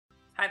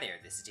Hi there,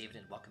 this is David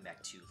and welcome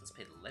back to Let's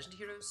Play The Legend of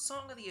Heroes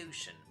Song of the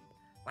Ocean.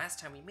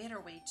 Last time we made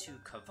our way to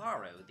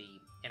Kavaro, the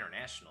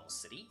international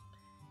city,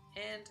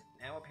 and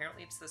now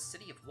apparently it's the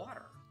City of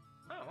Water.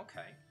 Oh,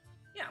 okay.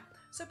 Yeah,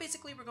 so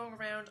basically we're going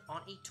around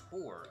on a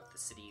tour of the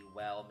city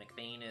while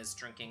McBain is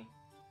drinking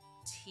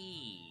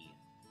tea.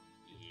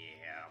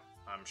 Yeah,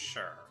 I'm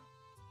sure.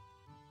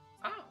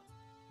 Oh.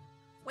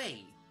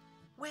 Wait.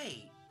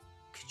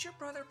 Could your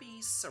brother be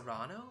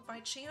Serrano by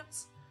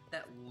chance?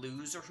 That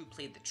loser who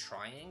played the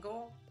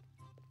triangle?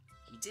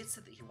 He did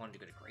say that he wanted to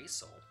go to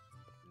Graysoul.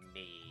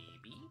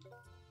 Maybe?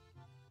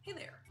 Hey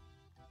there.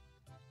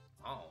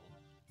 Oh.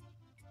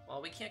 Well,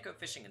 we can't go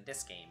fishing in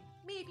this game.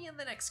 Maybe in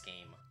the next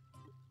game.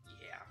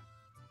 Yeah.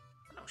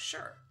 Oh,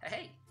 sure.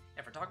 Hey,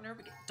 and for talking to her,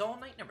 we get Doll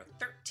Night number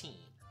 13.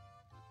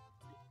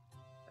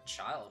 A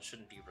child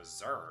shouldn't be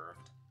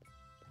reserved.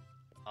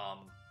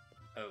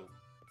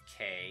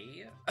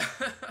 Okay.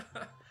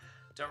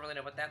 Don't really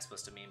know what that's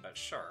supposed to mean, but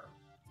sure.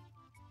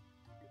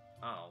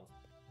 Oh.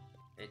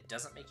 It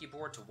doesn't make you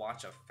bored to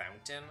watch a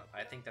fountain?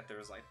 I think that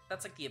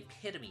that's like the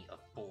epitome of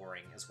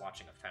boring is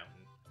watching a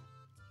fountain.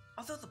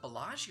 Although the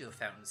Bellagio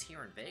fountains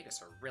here in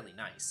Vegas are really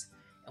nice,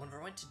 and when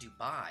we went to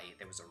Dubai,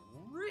 there was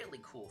a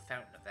really cool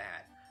fountain of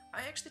that.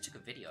 I actually took a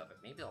video of it,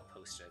 maybe I'll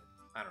post it.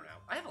 I don't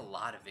know. I have a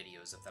lot of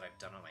videos that I've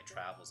done on my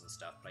travels and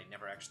stuff, but I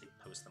never actually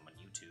post them on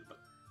YouTube.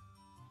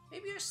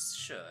 Maybe I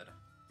should.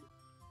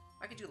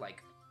 I could do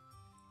like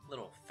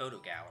little photo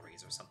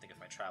galleries or something of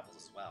my travels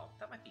as well.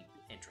 That might be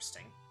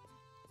interesting.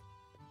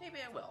 Maybe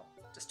I will.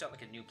 Just start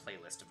like a new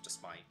playlist of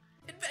just my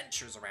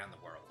adventures around the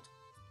world.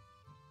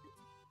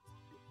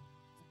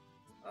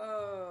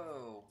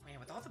 Oh,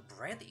 man, with all the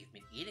bread that you've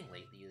been eating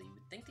lately, you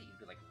would think that you'd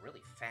be like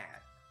really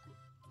fat.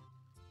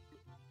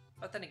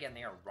 But then again,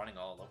 they are running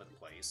all over the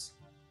place.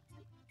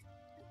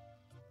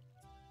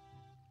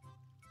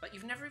 But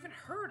you've never even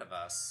heard of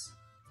us.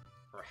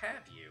 Or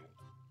have you?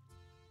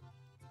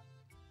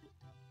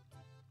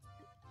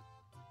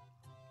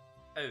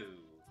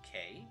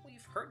 Okay, well,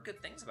 you've heard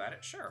good things about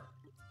it, sure.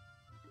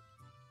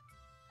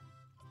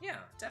 Yeah,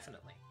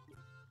 definitely.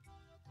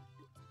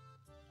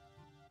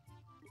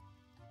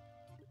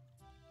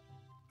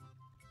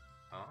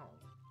 Oh.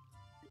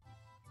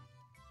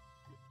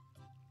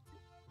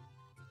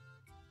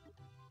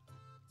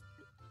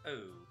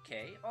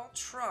 Okay, I'll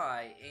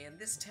try, and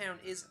this town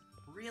is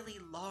really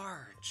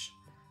large,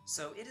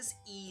 so it is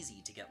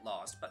easy to get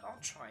lost, but I'll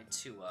try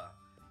to,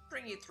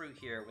 bring you through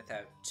here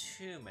without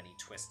too many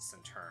twists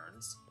and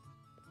turns.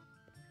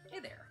 Hey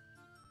there.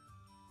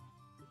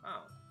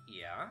 Oh,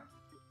 yeah?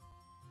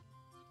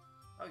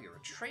 Oh, you're a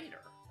trader.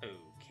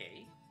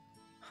 Okay.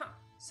 Huh,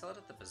 sell it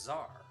at the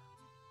bazaar.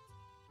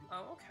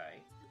 Oh,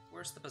 okay.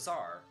 Where's the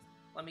bazaar?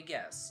 Let me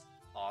guess.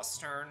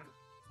 Ostern?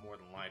 More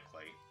than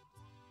likely.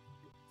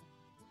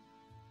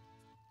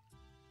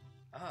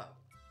 Oh.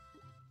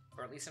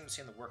 Or at least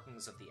understand the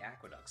workings of the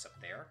aqueducts up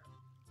there.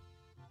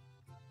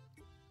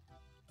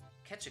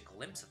 Catch a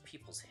glimpse of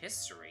people's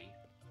history?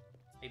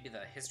 Maybe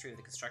the history of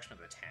the construction of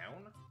the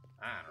town?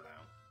 I don't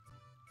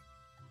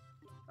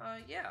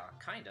know. Yeah,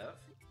 kind of.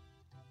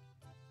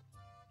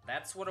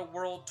 That's what a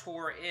world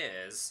tour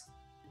is.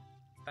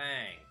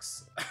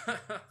 Thanks.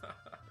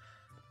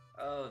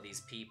 Oh,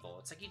 these people.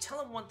 It's like you tell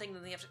them one thing,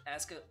 then they have to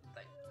ask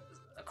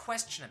a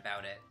question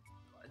about it.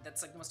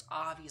 That's like the most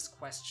obvious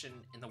question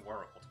in the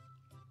world.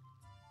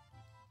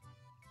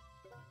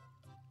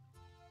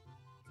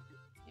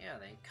 Yeah,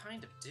 they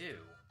kind of do.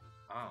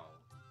 Oh.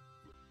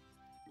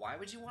 Why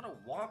would you want to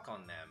walk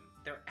on them?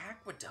 They're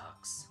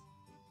aqueducts.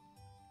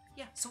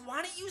 Yeah, so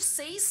why don't you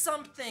say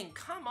something?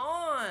 Come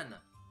on!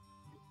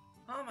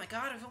 Oh my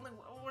god, I've only,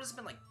 what has it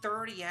been, like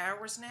 30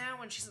 hours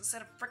now, and she hasn't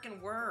said a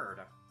frickin' word.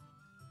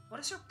 What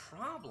is her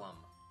problem?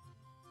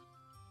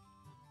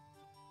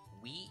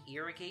 We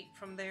irrigate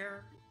from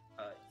there?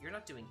 You're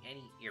not doing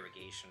any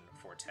irrigation,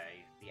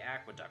 Forte. The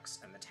aqueducts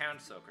and the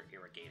townsfolk are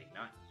irrigating,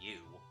 not you.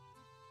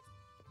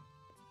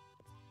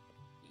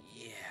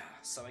 Yeah,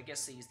 so I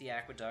guess they use the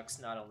aqueducts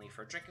not only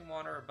for drinking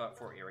water, but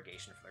for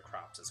irrigation for their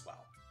crops as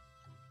well.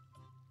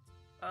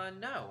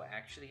 No,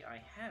 actually,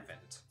 I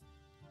haven't.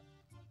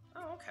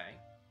 Oh, okay.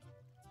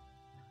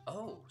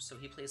 Oh, so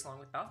he plays along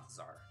with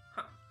Balthazar.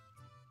 Huh.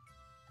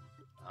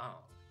 Oh.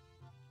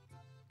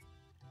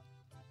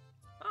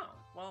 Oh,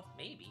 well,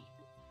 maybe.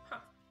 Huh.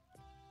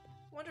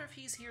 Wonder if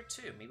he's here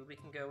too. Maybe we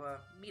can go,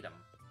 meet him.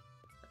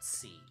 Let's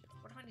see.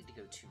 Where do I need to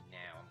go to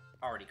now?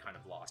 I'm already kind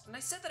of lost. And I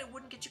said that I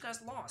wouldn't get you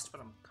guys lost,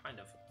 but I'm kind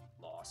of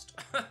lost.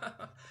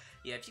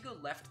 Yeah, if you go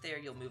left there,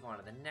 you'll move on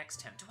to the next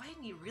town. Do I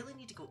really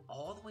need to go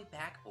all the way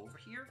back over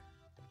here?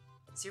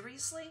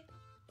 Seriously?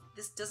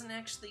 This doesn't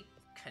actually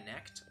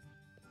connect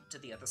to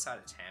the other side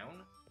of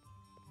town?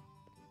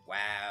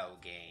 Wow,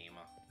 game.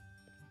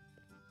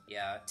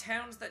 Yeah,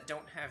 towns that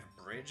don't have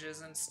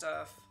bridges and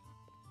stuff,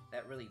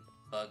 that really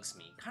bugs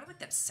me. Kind of like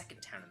that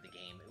second town in the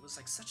game. It was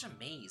like such a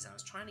maze, and I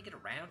was trying to get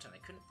around, and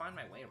I couldn't find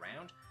my way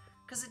around,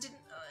 because it didn't,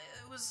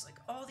 it was like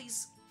all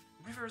these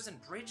rivers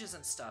and bridges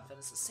and stuff, and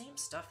it's the same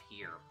stuff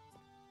here.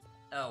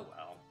 Oh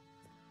well.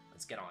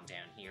 Let's get on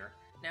down here.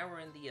 Now we're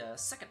in the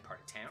second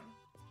part of town.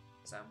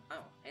 So,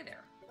 oh, hey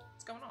there.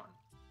 What's going on?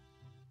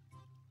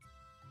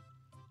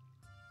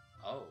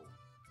 Oh,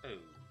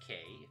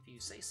 okay, if you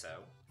say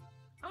so.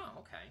 Oh,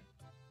 okay.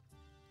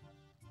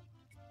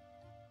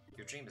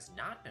 Your dream has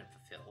not been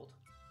fulfilled.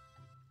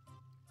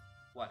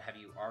 What, have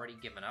you already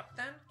given up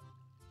then?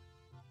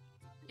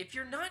 If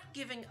you're not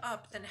giving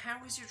up, then how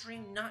has your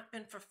dream not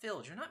been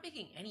fulfilled? You're not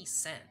making any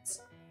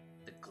sense.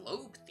 The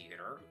Globe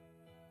Theatre?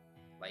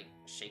 Like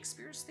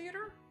Shakespeare's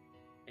theater?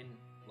 In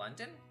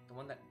London? The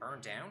one that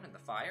burned down in the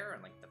fire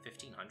in like the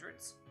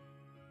 1500s?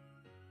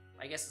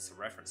 I guess it's a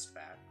reference to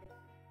that.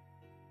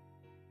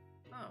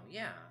 Oh,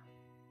 yeah.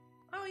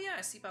 Oh, yeah,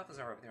 I see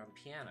Balthazar over there on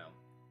the piano.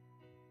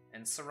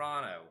 And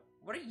Serrano,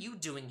 what are you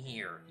doing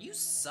here? You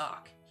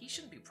suck. He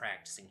shouldn't be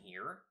practicing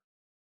here.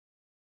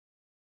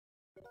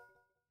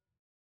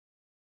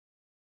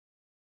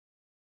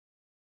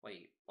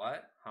 Wait,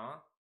 what? Huh?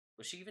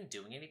 Was she even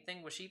doing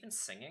anything? Was she even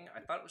singing? I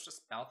thought it was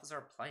just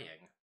Balthazar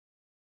playing.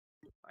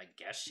 I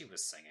guess she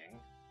was singing.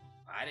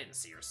 I didn't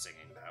see her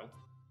singing, though.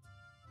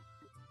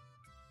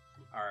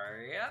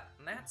 Yep,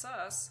 and that's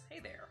us. Hey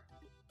there.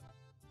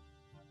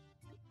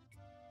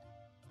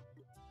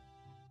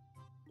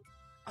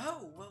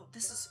 Oh, well,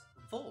 this is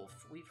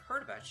Wolf. We've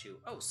heard about you.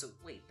 Oh, so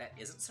wait, that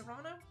isn't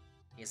Serrano?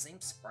 His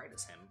name's Sprite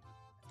as him.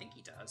 I think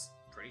he does.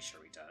 Pretty sure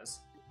he does.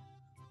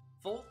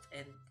 Wolf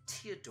and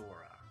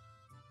Theodora.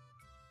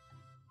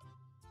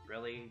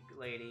 Really,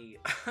 lady?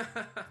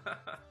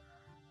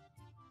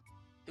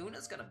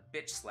 Una's gonna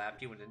bitch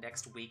slap you in the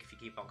next week if you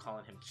keep on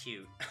calling him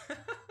cute.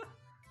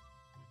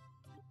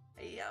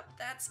 Yep,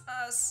 that's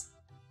us.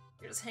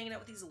 You're just hanging out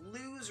with these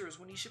losers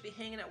when you should be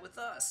hanging out with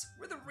us.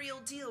 We're the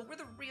real deal. We're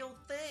the real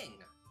thing.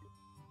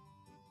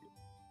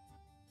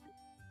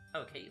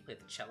 Okay, you play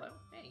the cello?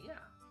 Hey, yeah.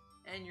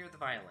 And you're the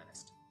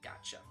violinist.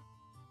 Gotcha.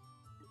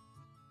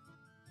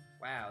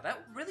 Wow,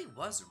 that really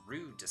was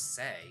rude to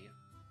say.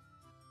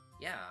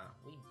 Yeah,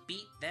 we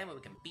beat them and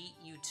we can beat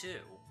you too.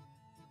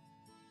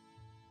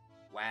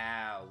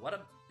 Wow, what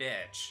a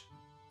bitch.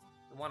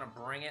 You wanna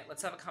bring it?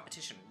 Let's have a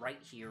competition right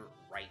here,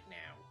 right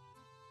now.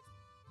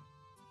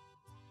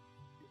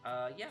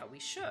 Yeah, we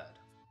should.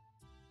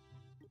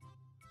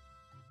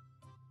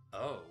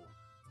 Oh.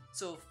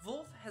 So if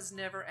Wolf has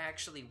never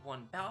actually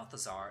won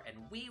Balthazar,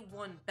 and we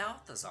won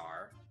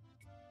Balthazar,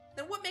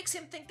 then what makes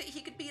him think that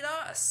he could beat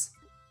us?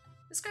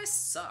 This guy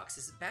sucks.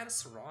 He's as bad as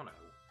Serrano.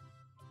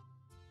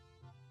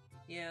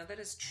 Yeah, that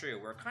is true.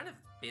 We're kind of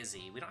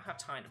busy. We don't have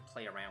time to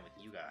play around with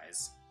you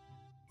guys.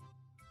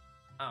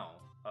 Oh,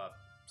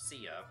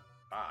 see ya.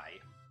 Bye.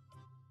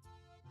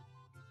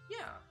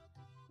 Yeah.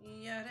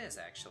 Yeah, it is,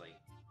 actually.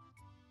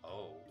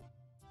 Oh.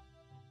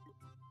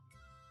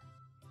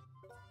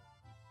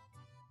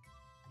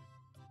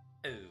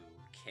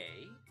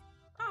 Okay.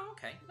 Oh,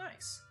 okay,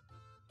 nice.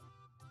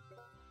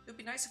 It would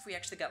be nice if we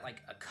actually got,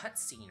 like, a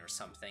cutscene or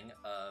something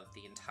of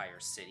the entire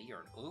city,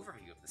 or an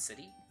overview of the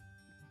city,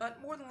 but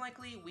more than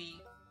likely,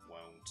 we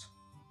won't.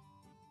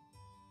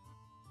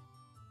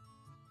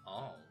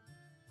 Oh.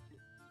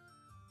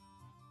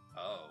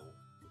 Oh.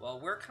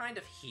 Well, we're kind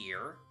of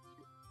here.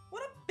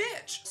 What a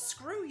bitch!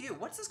 Screw you!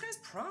 What's this guy's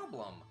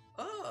problem?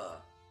 Ugh.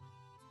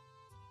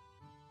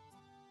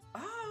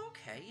 Oh,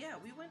 okay, yeah,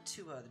 we went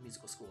to the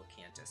musical school of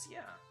Cantus,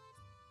 yeah.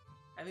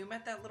 And we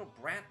met that little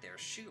brat there,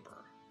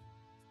 Schuber.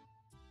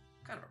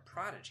 Kind of a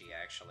prodigy,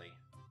 actually.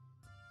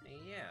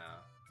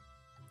 Yeah.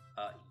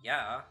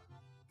 Yeah.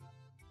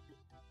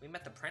 We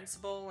met the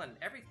principal and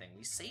everything.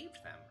 We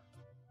saved them.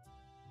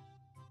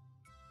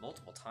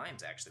 Multiple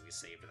times, actually, we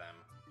saved them.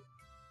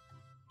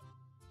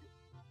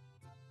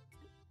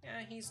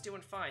 Yeah, he's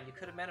doing fine. You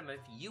could have met him if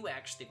you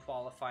actually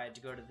qualified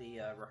to go to the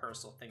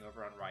rehearsal thing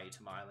over on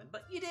Raiutum Island,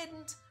 but you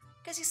didn't,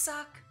 because you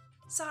suck.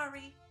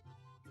 Sorry.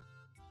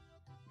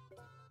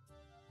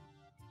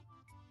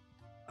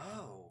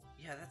 Oh,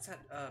 yeah, that's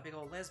that big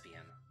old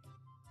lesbian.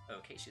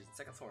 Okay, she's the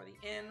second floor of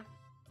the inn.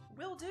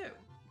 Will do.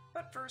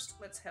 But first,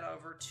 let's head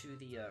over to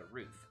the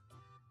roof.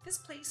 This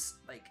place,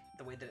 like,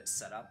 the way that it's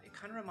set up, it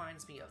kind of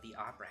reminds me of the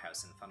Opera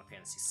House in Final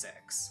Fantasy VI.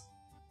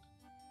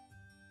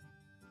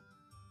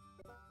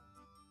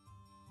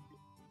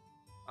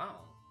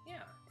 Oh,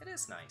 yeah, it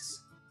is nice.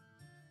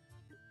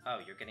 Oh,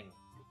 you're getting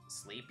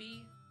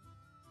sleepy?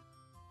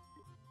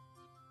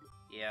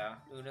 Yeah,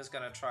 Una's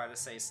gonna try to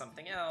say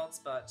something else,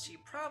 but she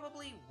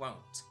probably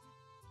won't.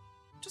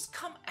 Just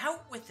come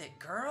out with it,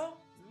 girl!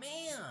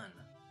 Man!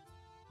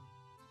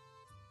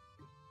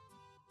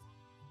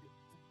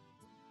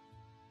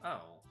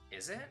 Oh,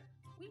 is it?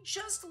 We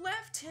just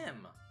left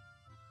him!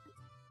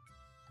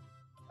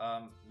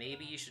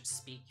 Maybe you should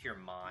speak your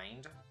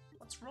mind?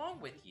 What's wrong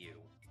with you?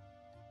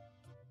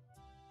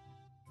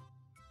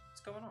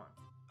 What's going on?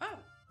 Oh,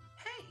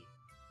 hey!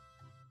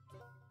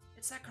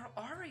 It's that girl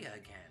Aria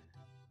again.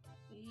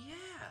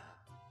 Yeah.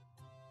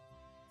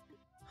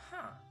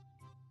 Huh.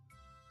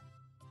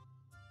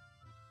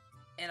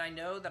 And I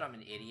know that I'm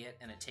an idiot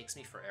and it takes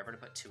me forever to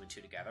put two and two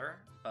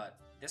together, but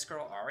this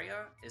girl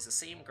Aria is the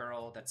same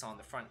girl that's on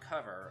the front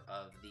cover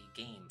of the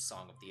game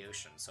Song of the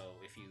Ocean. So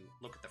if you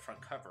look at the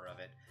front cover of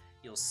it,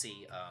 you'll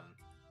see,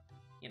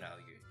 you know,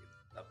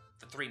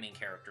 the three main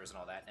characters and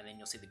all that, and then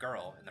you'll see the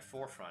girl in the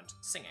forefront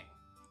singing.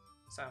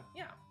 So,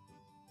 yeah.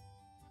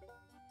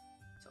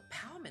 So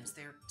Palmon's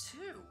there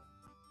too.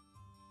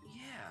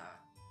 Yeah.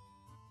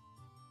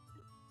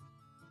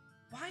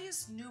 Why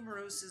is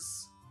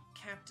Numeros's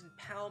Captain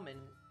Palmon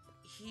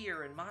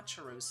here in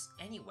Macharos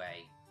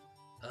anyway?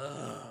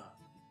 Ugh.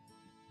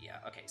 Yeah,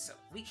 okay, so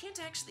we can't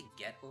actually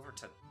get over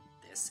to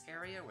this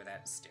area where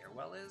that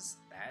stairwell is,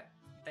 that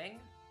thing.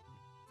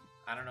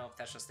 I don't know if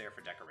that's just there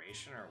for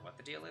decoration or what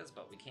the deal is,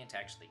 but we can't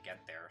actually get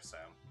there, so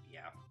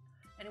yeah.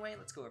 Anyway,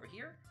 let's go over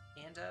here,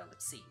 and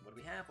let's see. What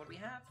do we have? What do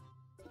we have?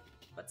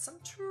 But some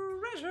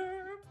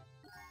treasure!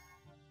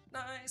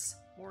 Nice!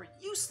 More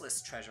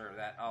useless treasure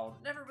that I'll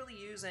never really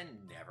use and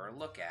never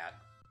look at.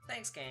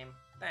 Thanks, game.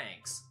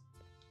 Thanks.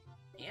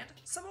 And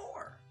some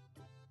more!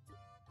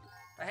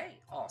 But hey,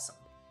 awesome.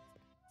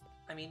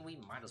 I mean, we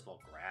might as well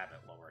grab it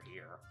while we're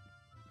here.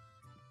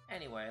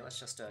 Anyway, let's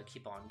just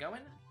keep on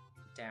going.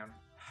 Down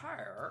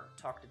here,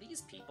 talk to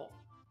these people.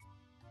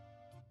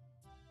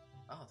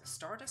 Oh, the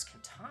Stardust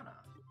Cantata.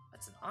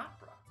 That's an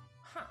opera.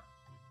 Huh.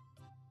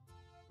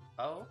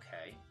 Oh,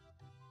 okay.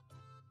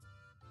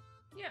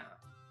 Yeah.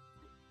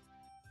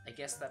 I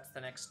guess that's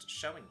the next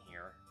showing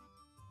here.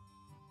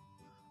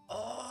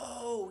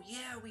 Oh,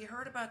 yeah, we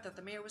heard about that.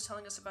 The mayor was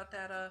telling us about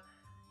that,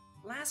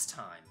 last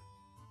time.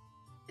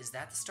 Is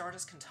that the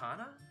Stardust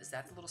Cantata? Is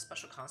that the little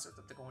special concert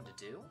that they're going to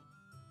do?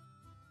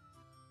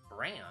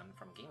 Bran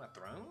from Game of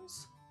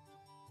Thrones?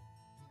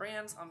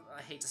 Bran's,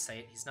 I hate to say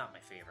it, he's not my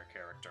favorite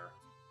character.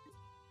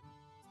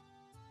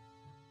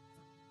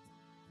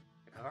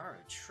 The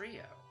Kavaro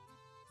Trio.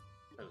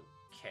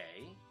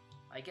 Okay.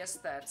 I guess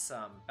that's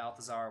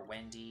Balthazar,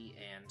 Wendy,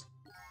 and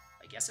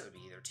I guess it would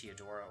be either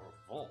Theodora or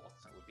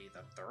Volth. It would be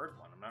the third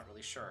one. I'm not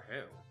really sure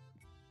who.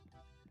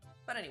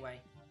 But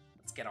anyway,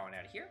 let's get on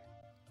out of here.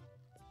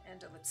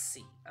 And let's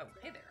see. Oh,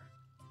 hey there.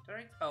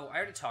 Oh, I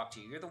already talked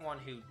to you. You're the one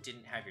who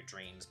didn't have your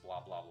dreams,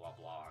 blah, blah, blah,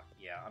 blah.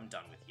 Yeah, I'm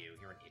done with you.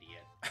 You're an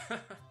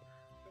idiot.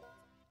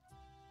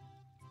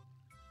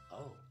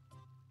 Oh.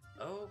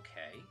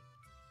 Okay.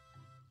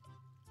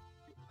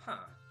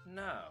 Huh.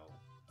 No.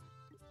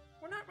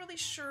 We're not really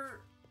sure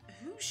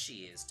who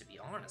she is, to be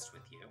honest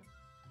with you.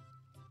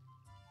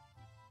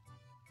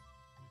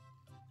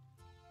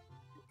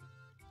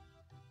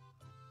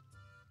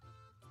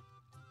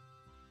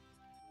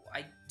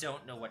 I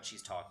don't know what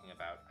she's talking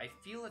about. I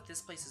feel that this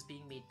place is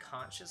being made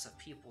conscious of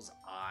people's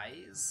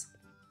eyes.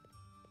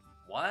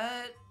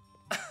 What?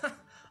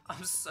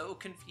 I'm so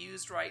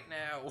confused right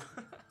now.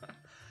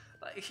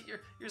 Like,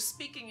 you're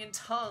speaking in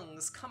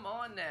tongues. Come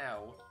on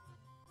now.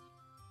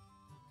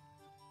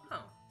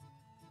 Oh.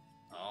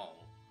 Oh.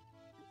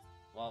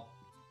 Well,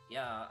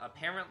 yeah,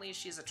 apparently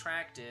she's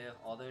attractive,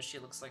 although she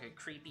looks like a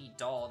creepy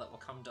doll that will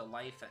come to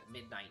life at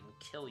midnight and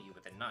kill you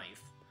with a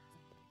knife.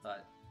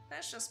 But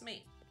that's just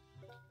me.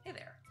 Hey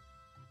there.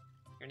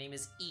 Your name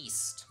is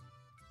East.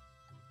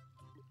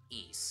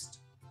 East.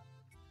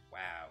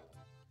 Wow.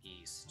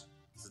 East.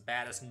 It's as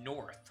bad as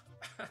North.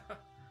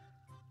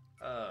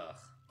 Ugh.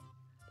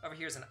 Over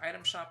here's an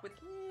item shop with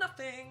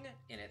nothing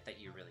in it that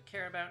you really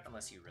care about,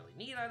 unless you really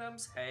need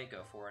items. Hey,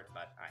 go for it,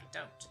 but I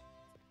don't.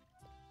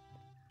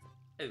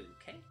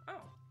 Okay.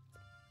 Oh.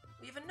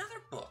 We have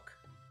another book.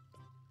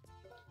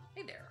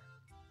 Hey there.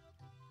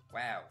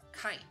 Wow.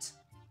 Kite.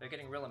 They're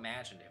getting real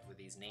imaginative with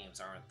these names,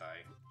 aren't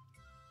they?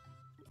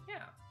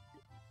 Yeah.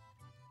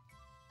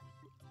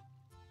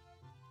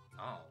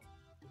 Oh.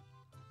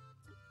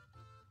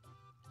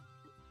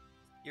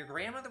 Your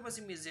grandmother was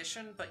a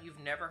musician, but you've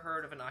never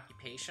heard of an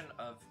occupation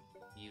of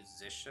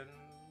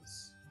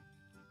musicians?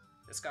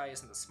 This guy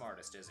isn't the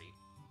smartest, is he?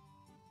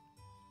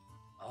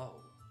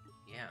 Oh,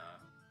 yeah.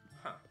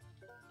 Huh.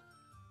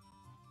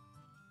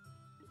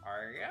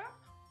 Are ya?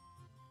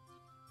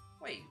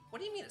 Wait, what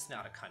do you mean it's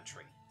not a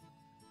country?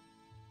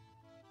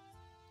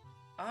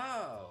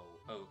 Oh,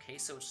 okay,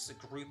 so it's just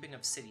a grouping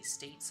of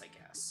city-states, I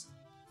guess.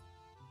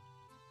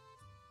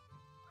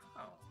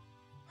 Oh.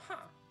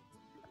 Huh.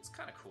 That's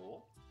kind of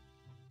cool.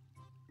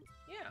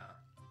 Yeah.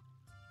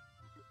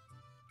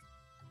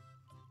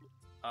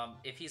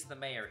 If he's the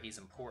mayor, he's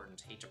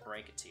important. Hate to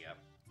break it to you.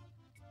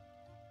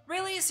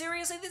 Really?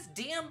 Seriously? This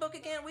damn book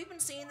again? We've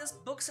been seeing this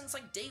book since,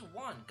 like, day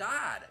one.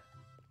 God.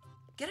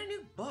 Get a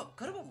new book.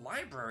 Go to a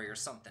library or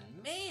something.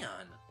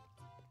 Man.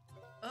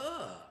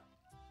 Ugh.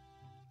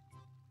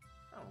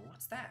 Oh,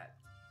 what's that?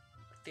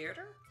 A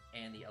theater?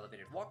 And the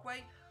elevated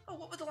walkway? Oh,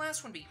 what would the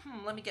last one be?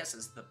 Let me guess.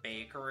 Is the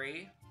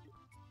bakery?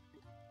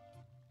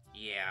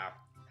 Yeah.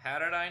 How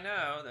did I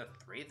know? The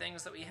 3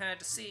 things that we had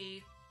to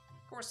see.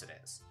 Of course it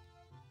is.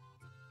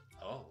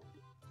 Oh.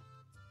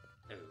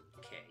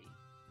 Okay.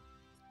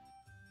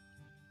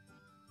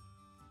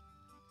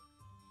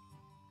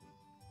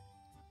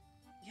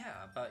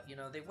 Yeah, but, you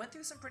know, they went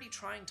through some pretty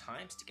trying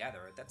times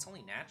together. That's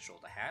only natural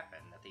to happen,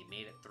 that they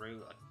made it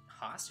through a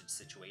hostage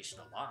situation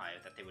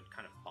alive, that they would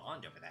kind of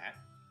bond over that.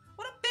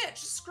 What a bitch!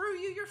 Screw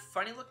you, you're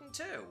funny looking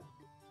too!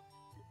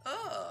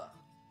 Ugh!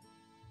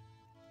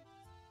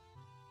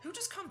 Who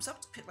just comes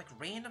up to like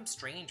random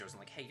strangers and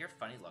like, hey, you're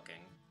funny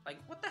looking? Like,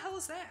 what the hell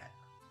is that?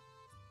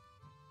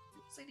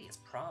 This lady has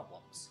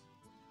problems.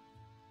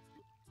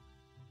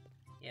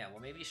 Yeah,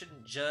 well, maybe you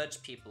shouldn't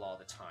judge people all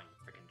the time, you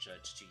freaking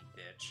Judge G,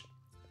 bitch.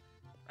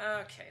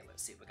 Okay,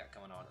 let's see what we got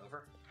going on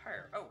over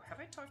here. Oh, have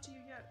I talked to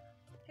you yet?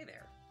 Hey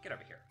there, get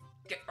over here.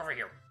 Get over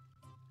here.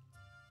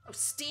 Oh,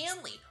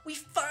 Stanley, we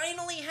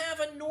finally have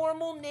a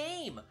normal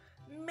name.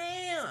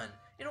 Man,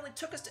 it only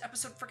took us to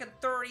episode frickin'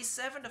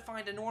 37 to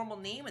find a normal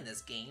name in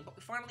this game, but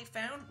we finally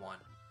found one.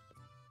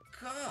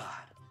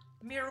 God,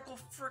 miracle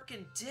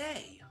frickin'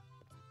 day.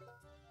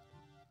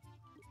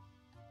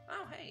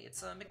 Oh, hey,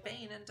 it's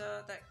McBain and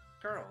that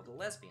girl, the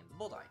lesbian, the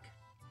Bulldyke.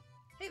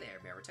 Hey there,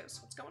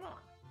 Meritos, what's going on?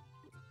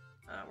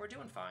 We're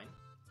doing fine.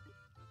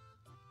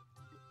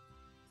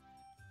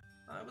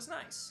 It was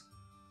nice.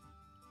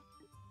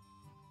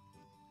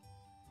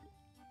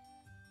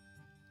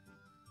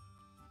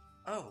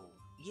 Oh,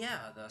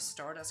 yeah, the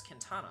Stardust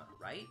Quintana,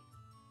 right?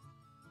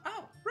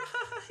 Oh,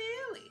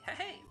 really?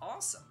 Hey,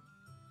 awesome.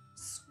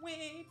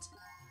 Sweet.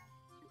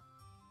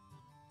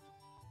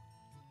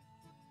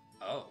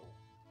 Oh.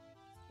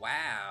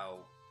 Wow.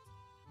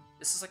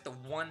 This is like the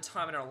one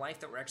time in our life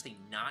that we're actually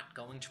not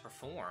going to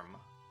perform.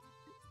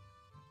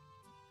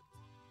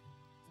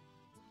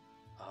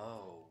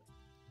 Oh.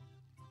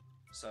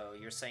 So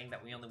you're saying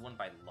that we only won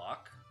by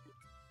luck?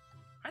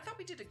 I thought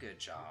we did a good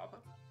job.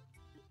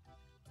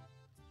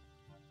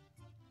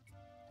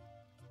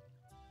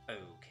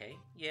 Okay,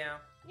 yeah,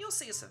 you'll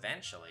see us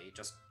eventually,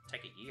 just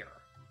take a year.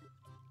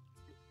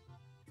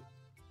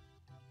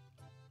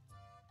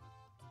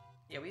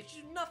 Yeah, we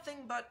do nothing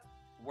but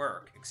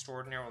work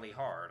extraordinarily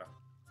hard.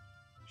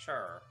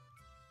 Sure,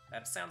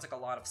 that sounds like a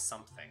lot of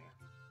something.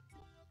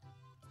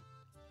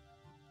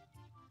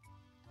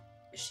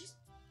 Is she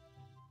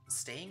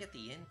staying at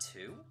the inn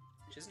too?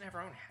 She doesn't have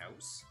her own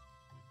house?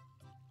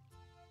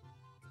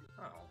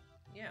 Oh,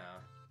 yeah.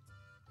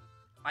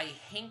 I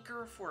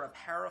hanker for a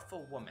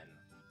powerful woman.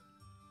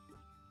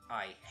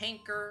 I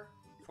hanker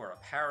for a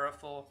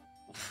powerful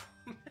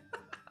woman.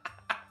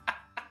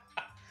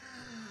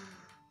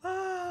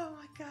 Oh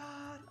my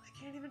god, I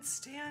can't even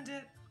stand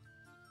it.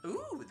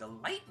 Ooh, the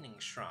Lightning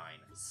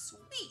Shrine.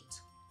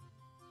 Sweet.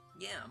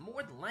 Yeah,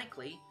 more than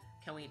likely.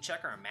 Can we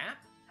check our map?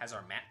 Has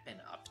our map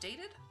been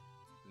updated?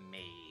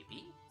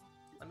 Maybe.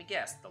 Let me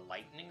guess, the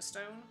Lightning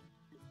Stone?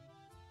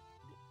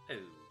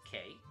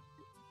 Okay.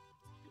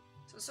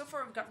 So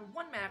far we've gotten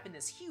one map in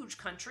this huge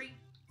country.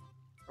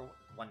 Or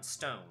one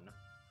stone.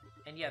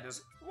 And yeah,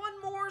 there's one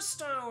more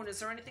stone! Is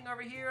there anything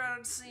over here? I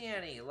don't see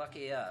any.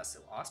 Lucky us.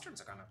 Oh, Ostern's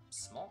a kind of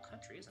small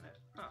country, isn't it?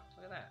 Huh,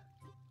 look at that.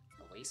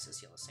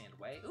 Oasis, Yellow Sand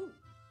Way. Ooh!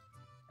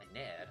 A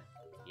Ned.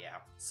 Yeah,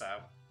 so...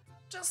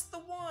 just the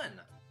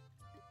one!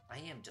 I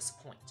am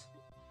disappointed.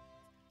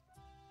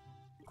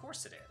 Of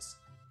course it is.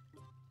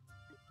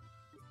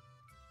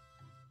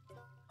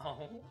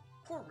 Oh,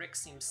 poor Rick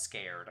seems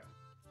scared.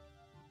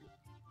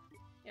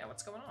 Yeah,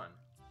 what's going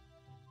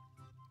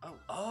on?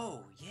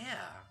 Oh,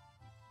 yeah!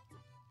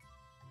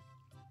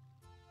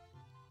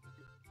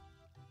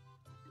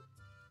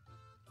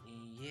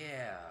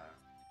 Yeah,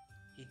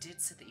 he did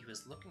say that he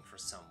was looking for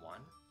someone,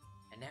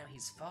 and now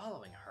he's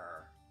following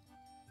her.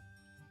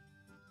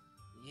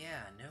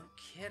 Yeah, no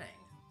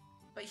kidding.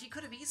 But he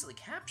could have easily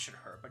captured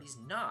her, but he's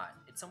not.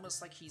 It's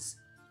almost like he's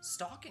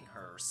stalking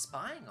her or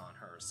spying on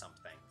her or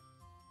something.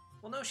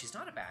 Well, no, she's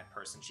not a bad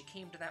person. She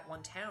came to that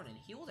one town and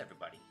healed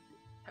everybody.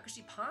 How could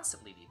she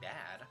possibly be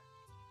bad?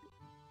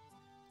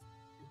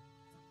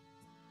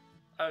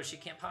 Oh, she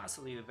can't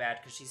possibly be bad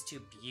because she's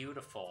too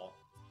beautiful.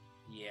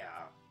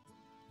 Yeah.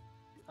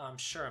 I'm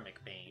sure,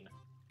 McBain.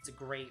 It's a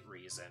great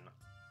reason.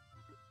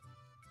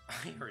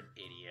 You're an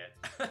idiot.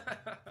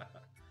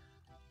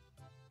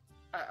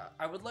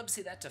 I would love to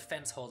see that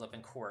defense hold up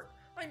in court.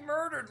 I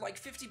murdered like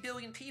 50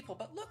 billion people,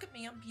 but look at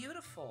me, I'm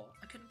beautiful.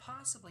 I couldn't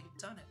possibly have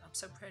done it. I'm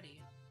so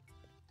pretty.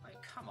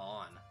 Like, come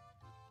on.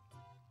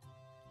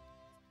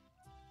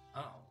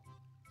 Oh.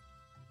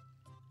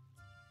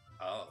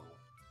 Oh.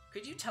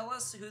 Could you tell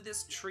us who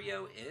this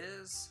trio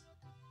is?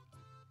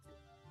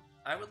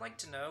 I would like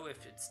to know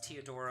if it's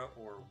Theodora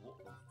or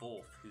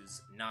Wolf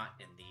who's not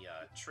in the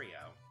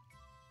trio.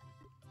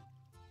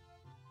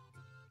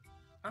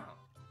 Oh,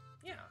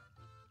 yeah.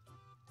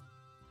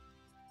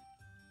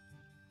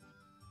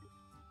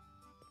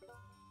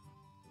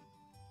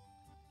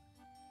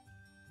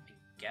 I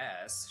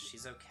guess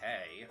she's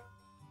okay.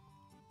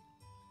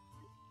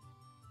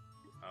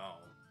 Oh.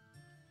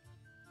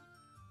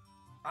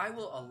 I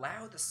will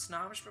allow the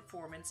snobbish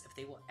performance if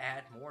they will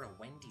add more to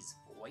Wendy's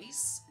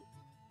voice?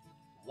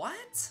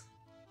 What?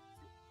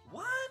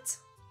 What?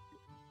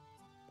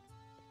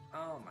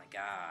 Oh my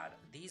god,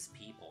 these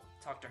people.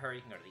 Talk to her,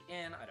 you can go to the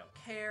inn, I don't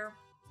care.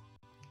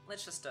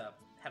 Let's just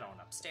head on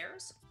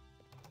upstairs.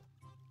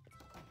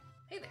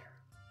 Hey there.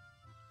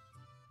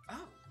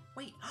 Oh,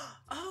 wait.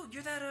 Oh,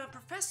 you're that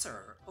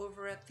professor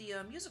over at the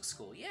music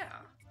school, yeah.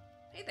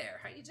 Hey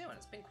there, how you doing?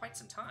 It's been quite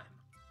some time.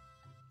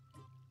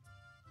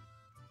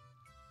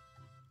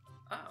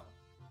 Oh,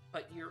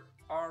 but you're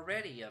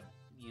already a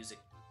music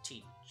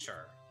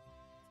teacher.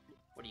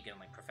 What are you getting,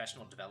 like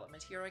professional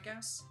development here, I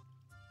guess?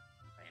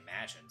 I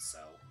imagine so.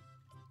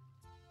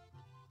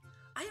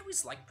 I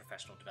always liked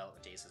professional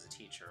development days as a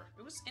teacher.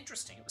 It was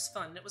interesting, it was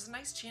fun, it was a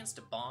nice chance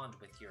to bond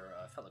with your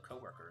fellow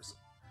coworkers.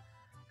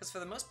 Because for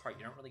the most part,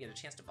 you don't really get a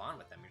chance to bond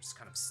with them. You're just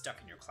kind of stuck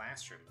in your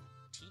classroom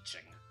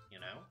teaching, you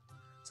know?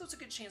 So it's a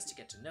good chance to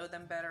get to know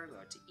them better, go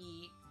out to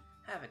eat,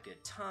 have a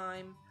good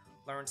time,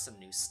 learn some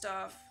new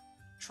stuff,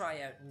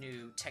 try out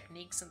new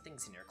techniques and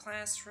things in your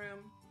classroom.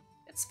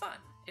 It's fun.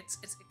 It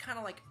kind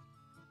of like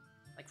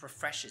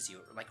refreshes you,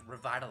 or like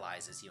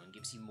revitalizes you and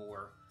gives you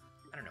more,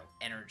 I don't know,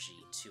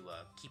 energy to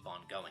keep on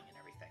going and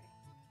everything.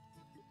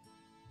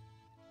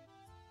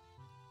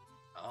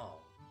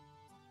 Oh.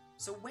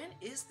 So when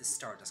is the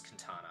Stardust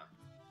Katana?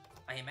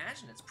 I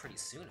imagine it's pretty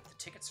soon if the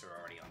tickets are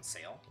already on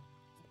sale.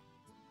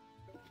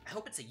 I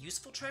hope it's a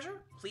useful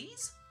treasure,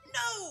 please?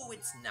 No,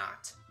 it's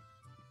not!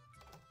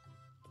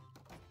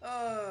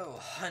 Oh,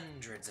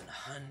 hundreds and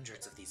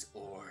hundreds of these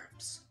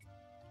orbs.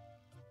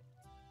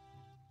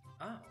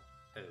 Oh,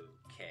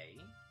 okay.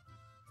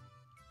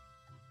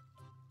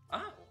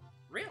 Oh,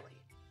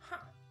 really? Huh.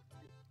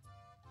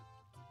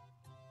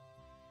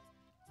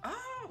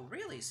 Oh,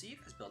 really? So you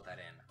guys built that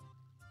in.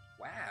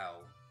 Wow.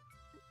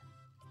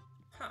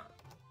 Huh.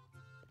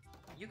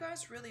 You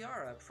guys really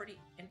are a pretty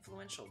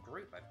influential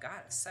group, I've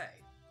gotta say.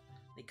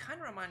 They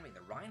kind of remind me of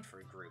the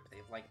Rhineford group.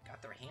 They've, like,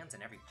 got their hands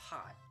in every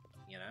pot,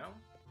 you know?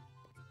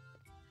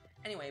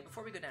 Anyway,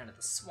 before we go down to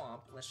the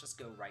swamp, let's just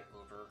go right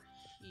over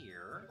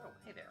here. Oh,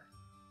 hey there.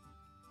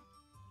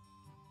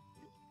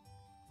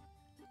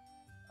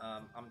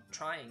 I'm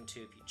trying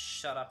to, if you'd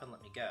shut up and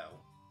let me go.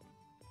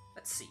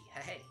 Let's see,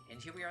 hey,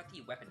 and here we are at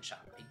the weapon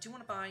shop. I do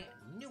want to buy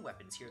new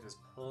weapons here, there's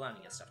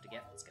plenty of stuff to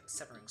get. Let's get a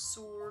severing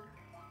sword.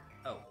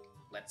 Oh,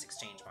 let's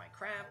exchange my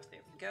craft,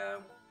 there we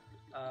go.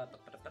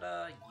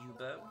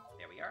 Yubo,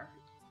 there we are.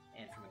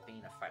 And from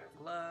McBain, a fighter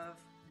glove,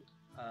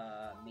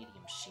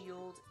 medium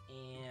shield,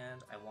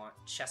 and I want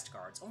chest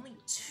guards. Only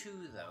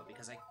 2 though,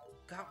 because I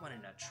got one in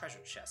a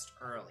treasure chest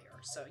earlier,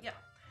 so yeah.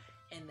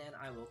 And then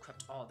I will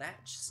equip all that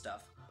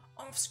stuff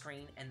off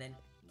screen, and then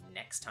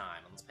next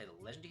time on Let's Play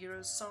the Legend of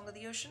Heroes Song of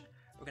the Ocean,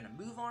 we're going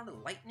to move on to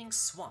Lightning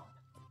Swamp.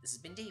 This has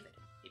been David.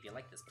 If you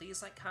like this,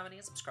 please like, comment,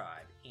 and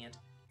subscribe, and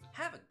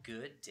have a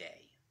good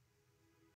day.